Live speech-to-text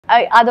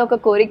అదొక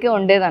కోరిక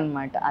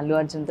ఉండేదన్నమాట, అల్లు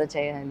అర్జున్ తో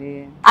చేయాలి.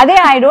 అదే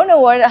I don't know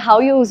how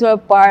you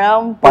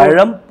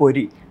పഴം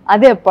పొరి.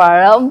 అదే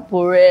పഴం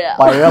పొరి.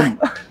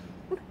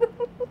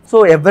 సో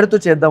ఎవరితో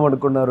చేద్దాం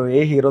అనుకున్నారు? ఏ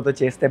హీరోతో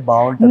చేస్తే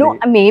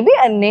బాగుంటుంది? మేబీ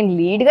నేను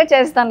లీడ్ గా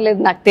చేస్తాను,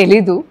 లేదు నాకు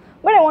తెలీదు.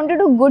 But I want to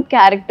do good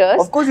characters.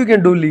 Of course you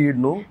can do lead,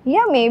 no?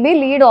 Yeah, maybe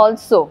lead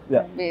also.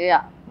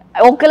 Yeah.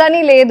 Okalani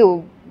ledu.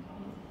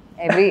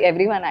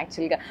 Everyone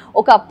actually.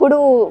 Okappudu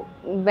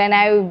when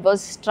I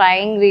was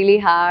trying really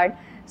hard,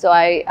 so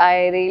I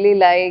really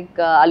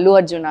like Allu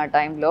Arjun a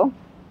time lo.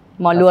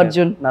 Mallu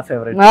Arjun. My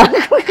favorite.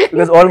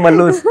 Because all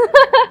Mallus.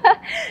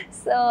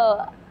 So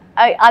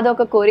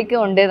adoka korike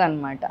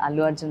ఉండేదన్నమాట,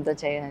 అల్లు అర్జున్ తో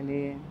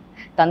చేయాలి,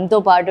 తనతో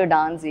పాటు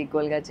dance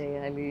equal గా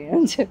చేయాలి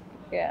అని చెప్పి.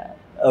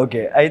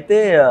 Okay, అయితే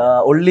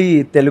ఓన్లీ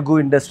తెలుగు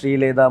ఇండస్ట్రీ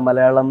లేదా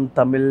Malayalam,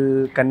 Tamil,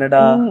 Kannada?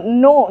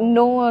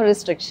 No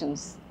restrictions.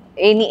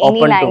 Any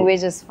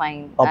language is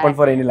fine. Open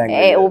for any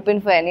language. Open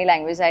for any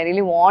language. I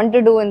really want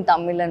to do in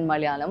Tamil and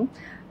Malayalam.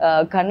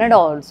 Kannada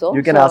also.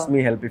 You can ask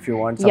me help if you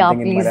want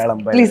something in Malayalam.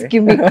 Please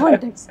give me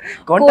contacts.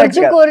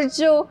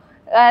 Korchu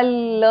I'll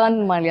learn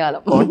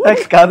Malayalam.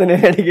 Contacts కాదు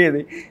నేను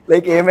అడిగేది.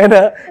 Like ఏమైనా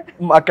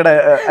అక్కడ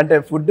అంటే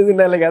food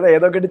తినాలి కదా,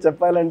 ఏదో ఒకటి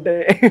చెప్పాలంటే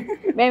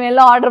మేము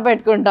ఎలా ఆర్డర్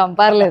పెట్టుకుంటాం,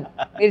 పర్లేదు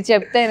మీరు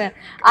చెప్తేనే.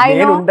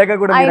 నేను ఉండగా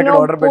కూడా మీరు అక్కడ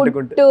ఆర్డర్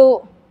పెట్టుకుంటే.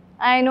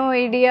 I know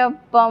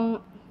idiyappam.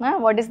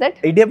 What is that?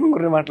 Idiyappam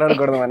గురించి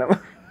మాట్లాడకూడదు మనం.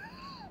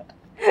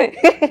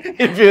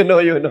 If you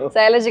know, you know.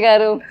 Shailaj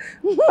గారు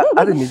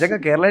అది నిజంగా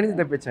కేరళ నుంచి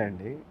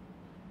తెప్పించాయండి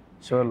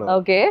షోలో.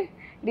 Okay,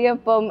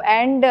 idiyappam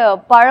and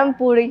పഴം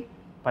puri.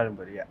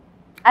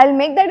 I'll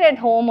make that at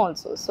home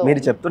also. So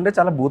మీరు చెప్తుంటే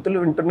చాలా బూతులు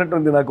వింటున్నట్టు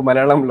ఉంది నాకు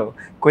మలయాళంలో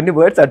కొన్ని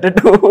వర్డ్స్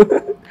అట్టట్టు.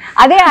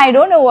 అదే I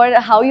don't know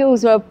how you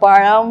use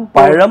పഴం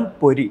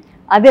పొరి.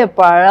 అదే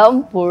పഴం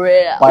పూరి.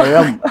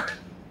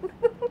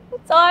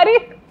 సారీ,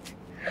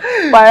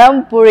 పഴం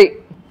పూరి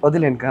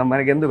వదిలేంక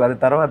మనకెందుకు, అది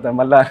తర్వాత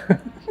మళ్ళా.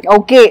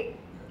 Okay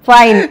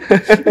fine.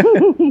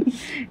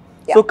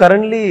 So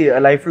currently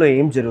life లో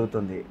ఏం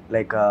జరుగుతుంది?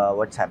 Like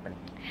what's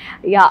happening?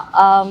 Yeah,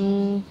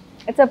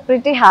 it's a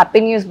pretty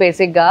happy news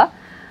basically.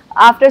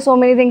 After so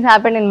many things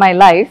happened in my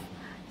life,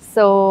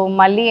 so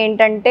malli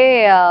entante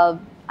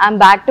I'm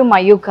back to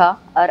Mayuka,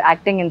 our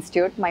acting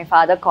institute. My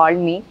father called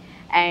me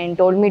and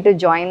told me to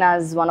join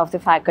as one of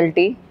the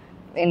faculty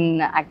in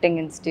acting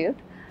institute.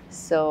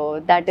 So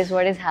that is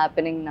what is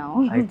happening now.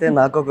 అయితే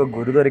నాకు ఒక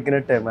గురు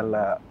దొరికినట్టే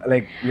మళ్ళా,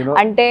 like you know.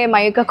 అంటే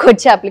Mayukaకు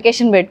వచ్చి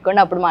application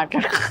పెట్టుకోండి, అప్పుడు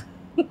మాట్లాడు.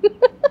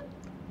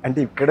 అంటే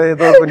ఇక్కడ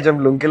ఏదో కొంచెం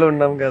లుంకిలో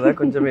ఉన్నాం కదా,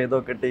 కొంచెం ఏదో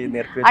ఒకటి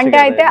నేర్పించు అంటే.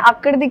 అయితే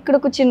అక్కడిది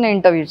ఇక్కడకు చిన్న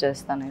ఇంటర్వ్యూ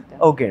చేస్తాను అయితే.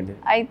 ఓకే అండి,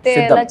 అయితే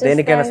ఎలా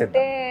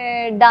చేస్తానంటే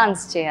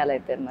డాన్స్ చేయాలి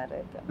అయితే. మరి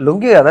అయితే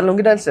లుంగి కదా,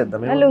 లుంగి డాన్స్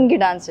చేద్దాం. లుంగి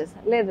డాన్స్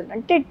చేస్తాను, లేదు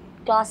అంటే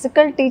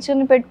క్లాసికల్ టీచర్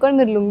ని పెట్టుకొని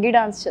మీరు లుంగి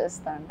డాన్స్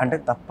చేస్తాను అంటే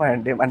తప్ప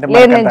అండి? అంటే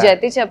లేదు, నేను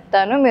జతి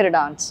చెప్తాను, మీరు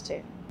డాన్స్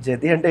చేయండి.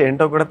 జతి అంటే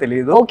ఏంటో కూడా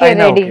తెలియదు. Okay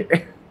ready.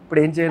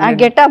 ఇప్పుడు ఏం చేయాలి?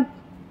 Get up.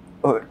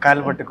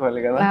 కాలు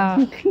పట్టుకోవాలి కదా.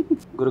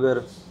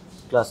 గురుగారు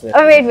క్లాస్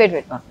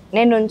వెయిట్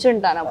నేను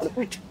నుంచుంటాను, అప్పుడు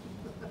పెట్టు.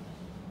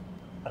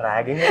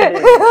 రాగింగ్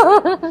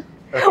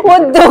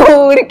వద్దు,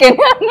 ఊరికే.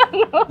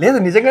 లేదు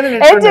నిజంగానే.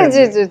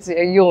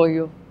 అయ్యో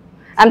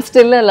I'm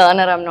still a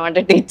learner, I'm not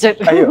a teacher.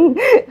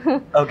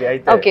 Okay,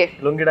 అయితే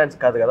లుంగి డాన్స్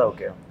కాదు కదా.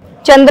 ఓకే,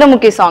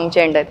 చంద్రముఖి సాంగ్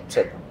చేయండి.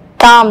 అది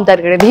తాం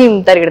తరిగిడ ధీం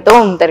తరిగిడ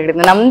తోం తరిగిడ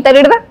నమ్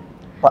తరిగిడ.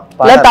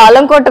 ఇలా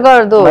తాళం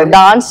కొట్టకూడదు,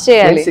 డాన్స్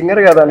చేయాలి.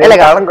 సింగర్ కదా,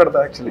 తాళం కొడతా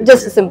యాక్చువల్లీ.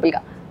 జస్ట్ సింపుల్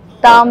గా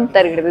తాం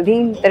తరిగిడ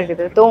ధీం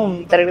తరిగిడ తోం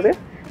తరిగిడ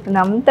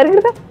నమ్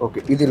తరిగిడ. ఓకే,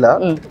 ఇది ఇలా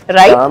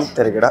రైట్. తాం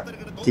తరిగిడ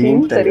ధీం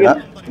తరిగిడ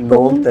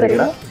నోం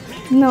తరిగిడ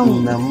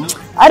నమ్.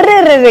 అర్రే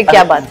అర్రే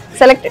క్యా బాత్.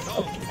 సెలెక్టెడ్.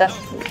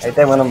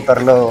 అయితే మనం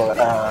త్వరలో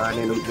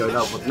నేను జాయిన్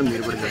అవబోతున్నాను,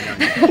 మీరు కూడా జాయిన్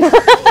అవ్వండి.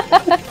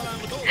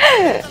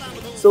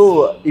 సో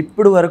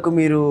ఇప్పుడు వరకు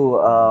మీరు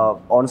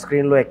ఆన్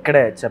స్క్రీన్లో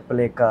ఎక్కడే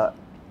చెప్పలేక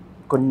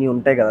కొన్ని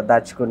ఉంటాయి కదా,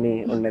 దాచుకొని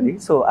ఉన్నది.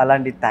 సో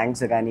అలాంటి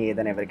థ్యాంక్స్ కానీ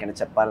ఏదైనా ఎవరికైనా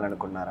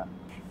చెప్పాలనుకున్నారా?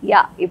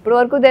 యా, ఇప్పుడు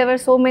వరకు there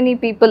were so many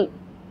people,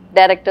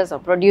 directors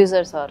are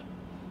producers are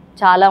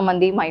చాలా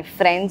మంది, my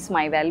friends,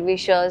 my well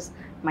wishers,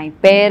 my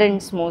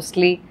parents,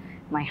 mostly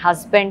my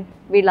husband,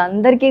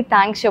 వీళ్ళందరికీ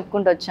థ్యాంక్స్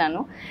చెప్పుకుంటూ వచ్చాను.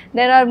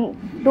 There are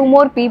 2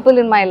 more people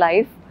in my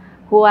life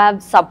who have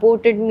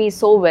supported me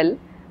so well.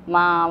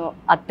 మా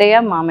అత్తయ్య,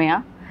 మామయ్య,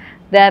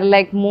 they are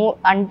like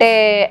అంటే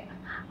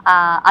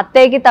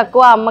అత్తయ్యకి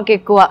తక్కువ, అమ్మకి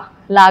ఎక్కువ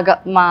లాగా.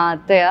 మా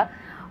అత్తయ్య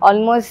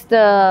almost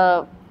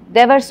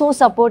they were so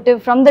supportive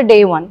from the day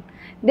 1.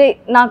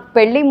 నాకు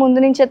పెళ్ళి ముందు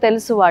నుంచే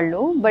తెలుసు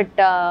వాళ్ళు, but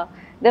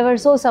they were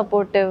so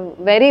supportive,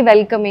 very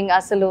welcoming.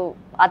 అసలు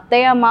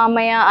అత్తయ్య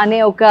మామయ్య అనే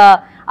ఒక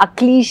ఆ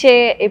క్లీషే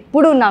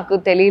ఎప్పుడు నాకు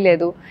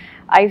తెలియలేదు.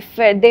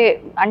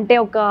 అంటే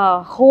ఒక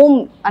హోమ్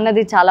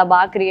అన్నది చాలా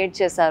బాగా క్రియేట్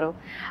చేశారు.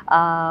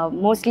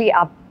 మోస్ట్లీ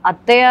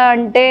అత్తయ్య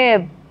అంటే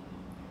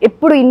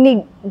ఎప్పుడు ఇన్ని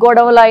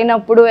గొడవలు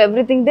అయినప్పుడు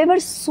everything they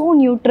were so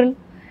neutral,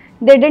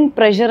 they didn't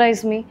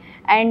pressurise me.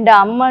 And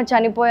అమ్మ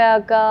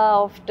చనిపోయాక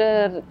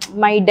ఆఫ్టర్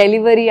మై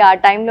డెలివరీ ఆ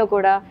టైంలో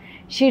కూడా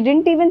she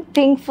didn't even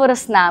think for a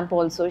snap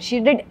also, she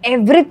did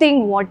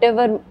everything what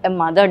ever a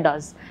mother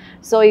does.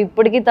 So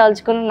ఇప్పటికీ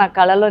తలుచుకొని నా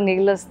కళ్ళలో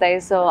నీళ్ళు వస్తాయి.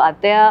 సో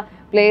అత్తయ్య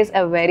place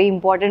a very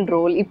important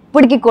role.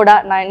 ఇప్పటికీ కూడా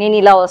నేను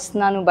ఇలా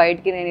వస్తున్నాను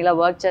బయటికి, నేను ఇలా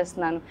వర్క్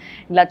చేస్తున్నాను,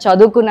 ఇలా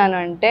చదువుకున్నాను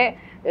అంటే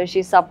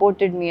she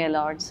supported me a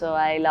lot, so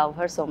I love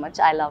her so much.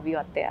 I love you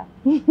అత్తయ్య.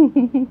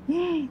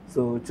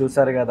 సో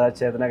చూసారు కదా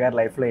చేతన గారి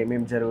లైఫ్లో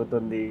ఏమేమి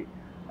జరుగుతుంది.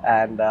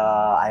 And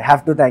I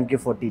have to thank you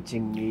for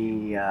teaching me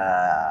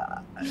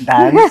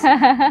dance.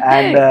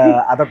 And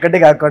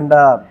అదొక్కటి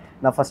కాకుండా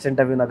నా ఫస్ట్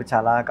ఇంటర్వ్యూ నాకు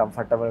చాలా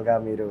కంఫర్టబుల్గా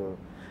మీరు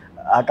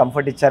ఆ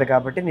కంఫర్ట్ ఇచ్చారు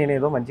కాబట్టి నేను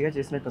ఏదో మంచిగా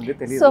చేసినట్టుంది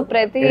తెలియదు. సో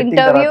ప్రతి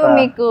ఇంటర్వ్యూ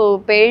మీకు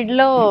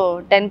పెయిడ్లో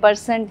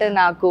 10%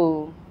 నాకు.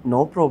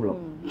 No problem.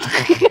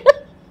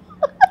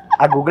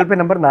 ఆ గూగుల్ పే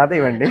నెంబర్ నాదే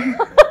ఇవ్వండి.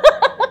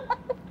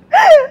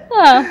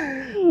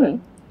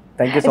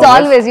 Thank you so It's much.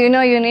 always,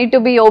 you need to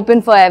be open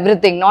for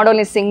everything, not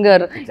only singer.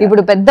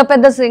 ఇప్పుడు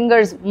పెద్ద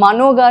సింగర్స్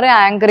మనో గారే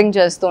యాంకరింగ్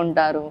చేస్తూ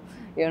ఉంటారు.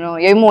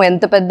 ఏమో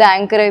ఎంత పెద్ద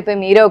యాంకర్ అయిపోయి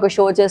మీరే ఒక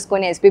షో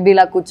చేసుకొని SPB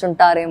law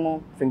కూర్చుంటారేమో.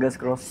 Fingers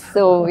crossed.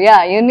 So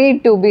yeah, you need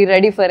to be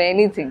ready for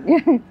anything.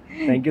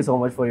 Thank you so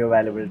much for your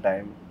valuable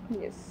time.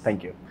 Yes.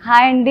 Thank you.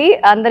 Hi అండి,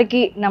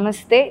 అందరికీ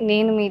నమస్తే.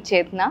 నేను మీ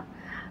చేతన.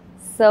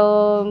 సో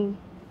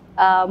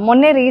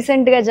మొన్నే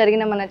రీసెంట్గా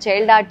జరిగిన మన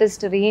చైల్డ్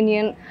ఆర్టిస్ట్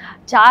రీయూనియన్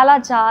చాలా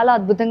చాలా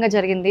అద్భుతంగా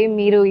జరిగింది.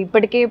 మీరు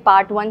ఇప్పటికే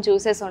పార్ట్ 1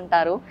 చూసేసి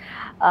ఉంటారు.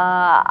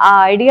 ఆ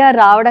ఐడియా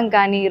రావడం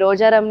కానీ,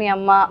 రోజారమ్ని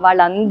అమ్మ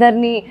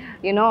వాళ్ళందరినీ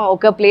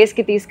ఒక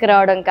ప్లేస్కి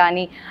తీసుకురావడం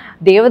కానీ,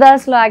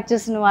 దేవదాస్లో యాక్ట్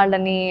చేసిన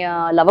వాళ్ళని,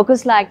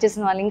 లవకుశలో యాక్ట్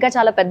చేసిన వాళ్ళు, ఇంకా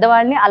చాలా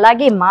పెద్దవాళ్ళని,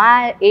 అలాగే మా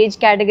ఏజ్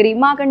కేటగిరీ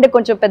మాకంటే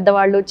కొంచెం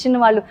పెద్దవాళ్ళు,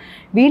 చిన్నవాళ్ళు,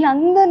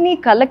 వీళ్ళందరినీ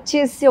కలెక్ట్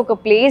చేసి ఒక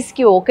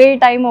ప్లేస్కి ఒకే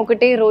టైం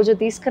ఒకటే రోజు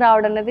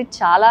తీసుకురావడం అనేది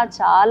చాలా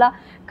చాలా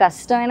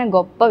కష్టమైన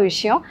గొప్ప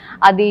విషయం.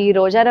 అది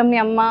రోజారమ్ని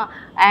అమ్మ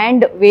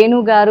అండ్ వేణు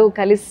గారు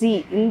కలిసి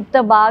ఇంత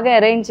బాగా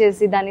అరేంజ్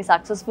చేసి దాన్ని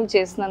సక్సెస్ఫుల్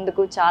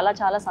చేసినందుకు చాలా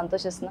చాలా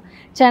సంతోషిస్తున్నాను.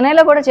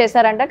 చెన్నైలో కూడా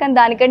చేశారంట, కానీ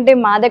దానికంటే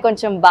మాదే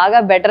కొంచెం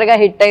బాగా బెటర్గా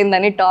హిట్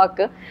అయిందని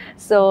టాక్.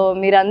 సో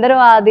మీరందరూ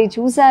అది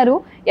చూశారు.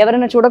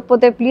 ఎవరైనా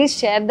చూడకపోతే please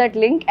share that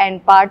link. And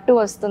part 2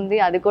 వస్తుంది,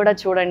 అది కూడా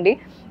చూడండి.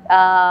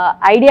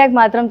 ఐడియాకి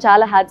మాత్రం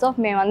చాలా హ్యాట్స్ ఆఫ్.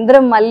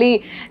 మేమందరం మళ్ళీ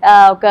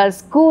ఒక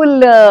స్కూల్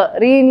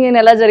రీయూనియన్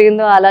ఎలా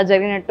జరిగిందో అలా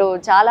జరిగినట్టు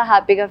చాలా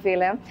హ్యాపీగా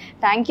ఫీల్ అయ్యాం.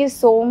 థ్యాంక్ యూ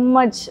సో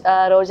మచ్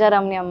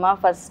రోజారమ్ని అమ్మ,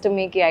 ఫస్ట్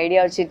మీకు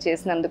ఐడియా వచ్చి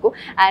చేసినందుకు.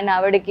 అండ్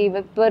ఆవిడకి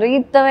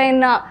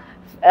విపరీతమైన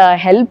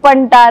హెల్ప్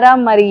అంటారా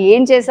మరి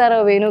ఏం చేశారో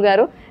వేణు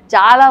గారు,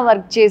 చాలా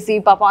వర్క్ చేసి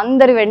పాపం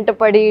అందరి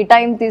వెంటపడి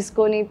టైం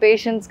తీసుకొని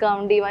పేషెన్స్గా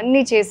ఉండి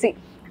ఇవన్నీ చేసి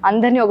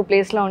అందరినీ ఒక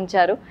ప్లేస్లో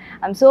ఉంచారు.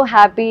 I'm so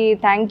happy.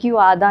 Thank you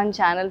Aadan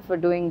channel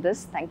for doing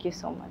this. Thank you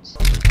so much.